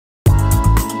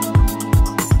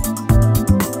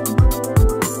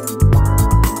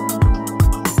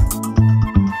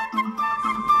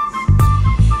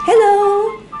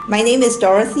My name is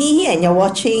Dorothy and you're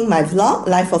watching my vlog,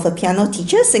 Life of a Piano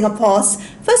Teacher, Singapore's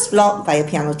first vlog by a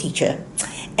piano teacher.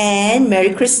 And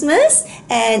Merry Christmas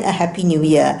and a Happy New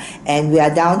Year. And we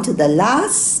are down to the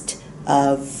last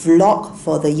vlog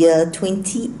for the year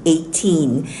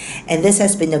 2018. And this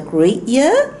has been a great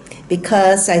year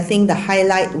because I think the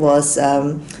highlight was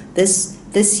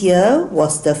this year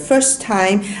was the first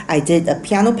time I did a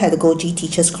piano pedagogy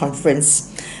teachers conference.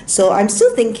 So I'm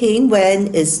still thinking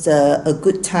when is a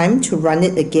good time to run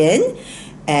it again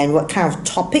and what kind of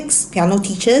topics piano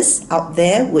teachers out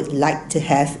there would like to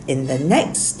have in the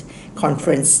next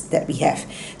conference that we have.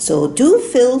 So do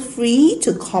feel free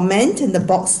to comment in the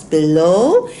box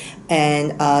below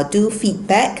and do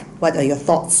feedback. What are your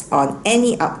thoughts on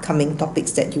any upcoming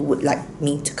topics that you would like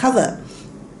me to cover?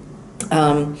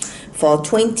 For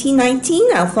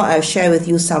 2019, I thought I'll share with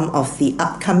you some of the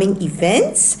upcoming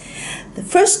events. The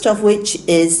first of which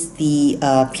is the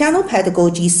Piano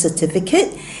Pedagogy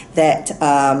Certificate that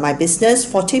my business,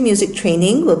 Forte Music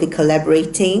Training, will be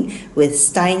collaborating with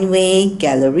Steinway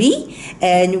Gallery.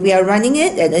 And we are running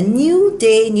it at a new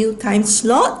day, new time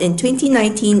slot. In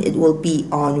 2019, it will be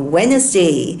on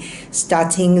Wednesday,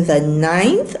 starting the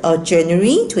 9th of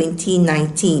January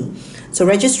 2019. So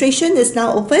registration is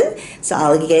now open, so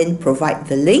I'll again provide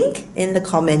the link in the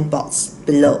comment box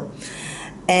below.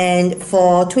 And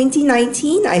for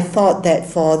 2019, I thought that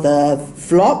for the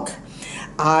vlog,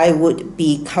 I would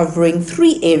be covering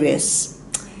three areas.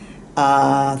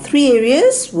 Three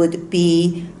areas would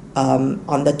be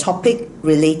on the topic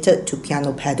related to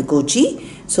piano pedagogy,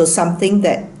 so something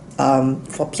that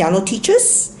for piano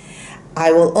teachers.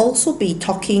 I will also be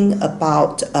talking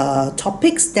about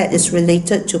topics that is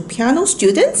related to piano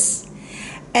students.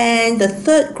 And the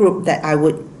third group that I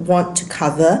would want to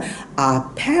cover are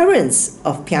parents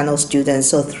of piano students.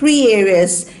 So three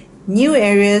areas,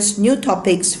 new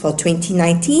topics for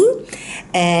 2019.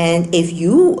 And if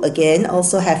you, again,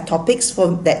 also have topics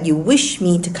that you wish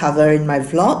me to cover in my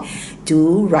vlog,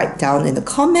 do write down in the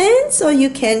comments or you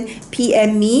can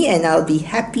PM me and I'll be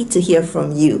happy to hear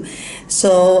from you.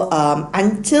 So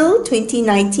until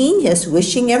 2019, just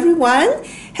wishing everyone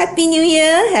Happy New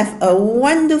Year, have a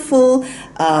wonderful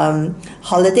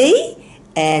holiday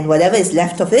and whatever is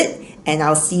left of it, and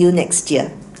I'll see you next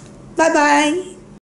year. Bye-bye.